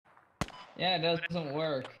Yeah, it doesn't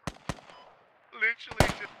work. Literally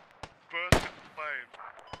just burst into flame.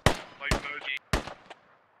 Like no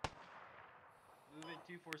Move it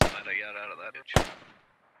 247. Glad I got out of that bitch.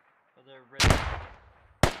 Oh, they're ready.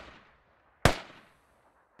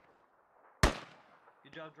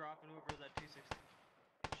 Good job dropping over that 260.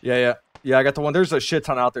 Yeah, I got the one. There's a shit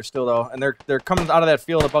ton out there still though, and they're coming out of that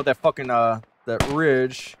field above that fucking that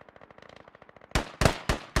ridge.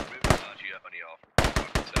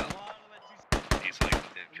 He's like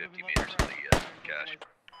within 50 meters of the cache.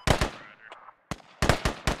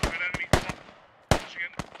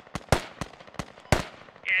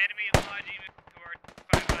 Yeah, enemy in large even toward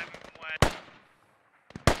 55 moving west.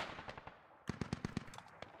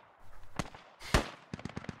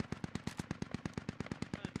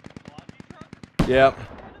 Yep.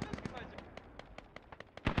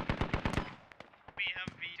 We have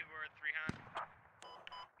V toward 300.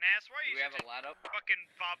 Nas, why are you have a lat up? fucking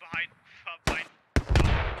far behind?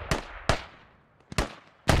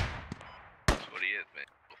 That's what he is, man.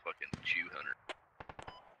 A fucking Jew hunter.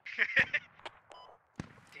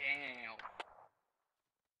 Damn.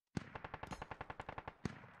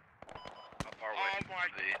 How far away Oh my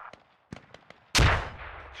from the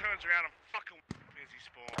turns around and fucking busy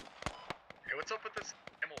spawn. Hey, what's up with this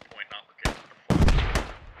ammo point not looking?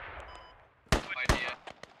 No idea.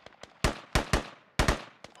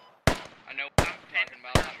 I know what I'm talking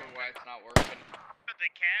about, not sure why it's not working. But the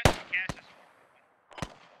cache is...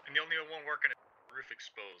 And the only one working is roof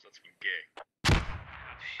exposed. That's been gay.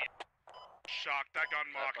 Shit. Shocked, that gun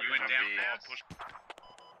mark. You went down fast?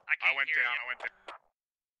 I went down.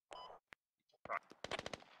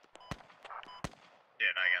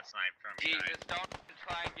 Did I got sniped from Gee, behind? just don't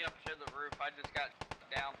try and get up to the roof. I just got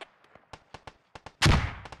down.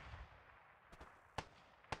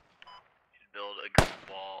 You should build a good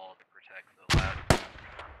wall to protect the lab.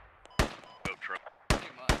 Go truck. Pretty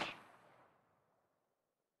much.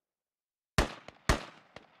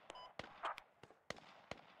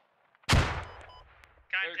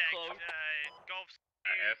 Contact, close. Golf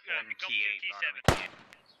F1 key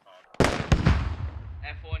 8.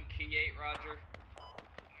 F1 key 8, Roger.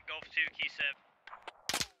 Golf 2 key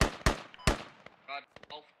 7. Roger.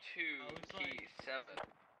 Golf 2 key 7.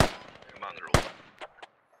 Come on, they're all up.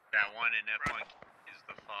 That one in F1 is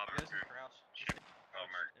the fob You guys marker. can crouch. Oh,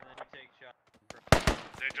 mark. And then you take shot.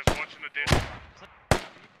 They're just watching the disc.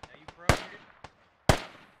 Yeah, you pro, dude.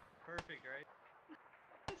 Perfect, right?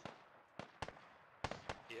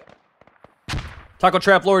 Taco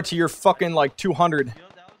Trap Lord to your fucking like 200. You know,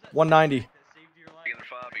 that was that 190. that saved your life. Beginner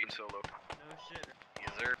fob, begin solo. No shit.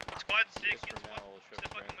 Yes, sir. Squad 6, Just get for now, squad we'll show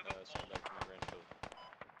 6 fucking Grant, move up. stand back from the range of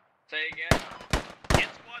Say again.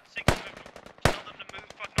 Get squad 6 move. Tell them to move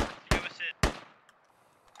fucking north. Go sit.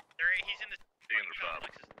 He's in the Beginner fob.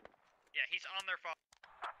 complexes. Yeah, he's on their fob.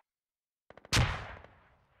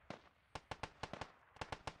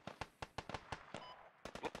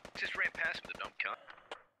 Whoop, just ran past me, the dumb cunt.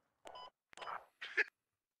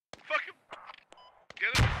 Fucking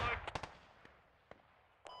get him low.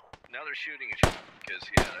 Now they're shooting at you, because,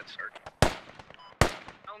 yeah, that's hard.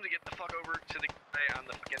 Tell them to get the fuck over to the guy on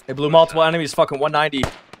the fucking... They blew multiple enemies. Fucking 190.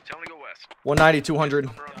 Tell them to go west. 190, 200.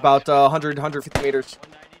 About 100, 150 meters.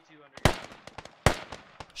 190, 200.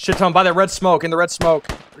 Shit ton by that red smoke. In the red smoke.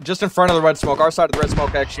 Just in front of the red smoke. Our side of the red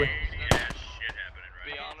smoke, actually. Yeah, shit happening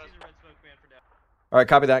Be right honest. See the red smoke man for down. Alright,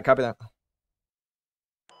 copy that. Copy that.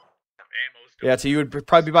 Ammo's Yeah, so you would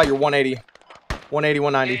probably be about your 180. 180,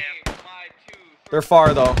 190. Hey, my 2, 3. They're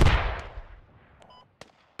far, though.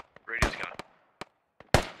 Radio's gone.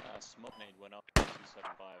 smoke nade went up to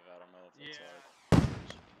 275. I don't know if that's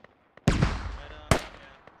But, yeah,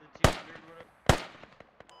 the 200,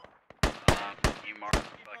 whatever. You mark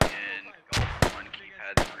fucking golf 1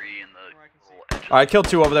 keypad 3 in the little edge. Alright, kill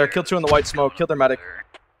 2 over there. Kill 2 in the white smoke. Kill their medic.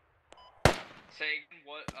 Say again,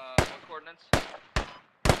 what coordinates?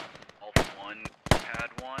 Golf 1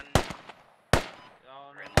 keypad 1.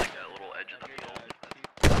 Oh, Right in no. like that little edge of the field.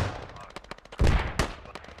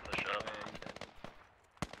 Push up.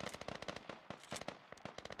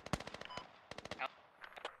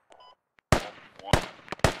 Golf 1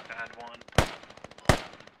 keypad 1.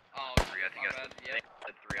 Oh, 3, I think I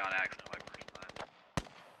said 3 on accident my first time.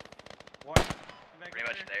 What? Pretty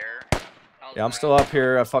much there. Yeah, I'm still up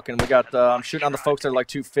here. Fucking, we got, I'm shooting on the folks that are like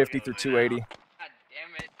 250 through 280. God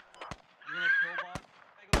damn it. You gonna kill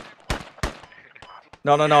bot?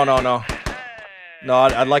 No, no, no, no, no. No,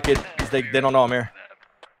 I'd like it because they don't know I'm here.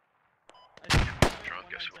 I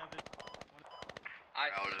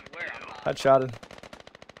swear I'm not. Headshotted.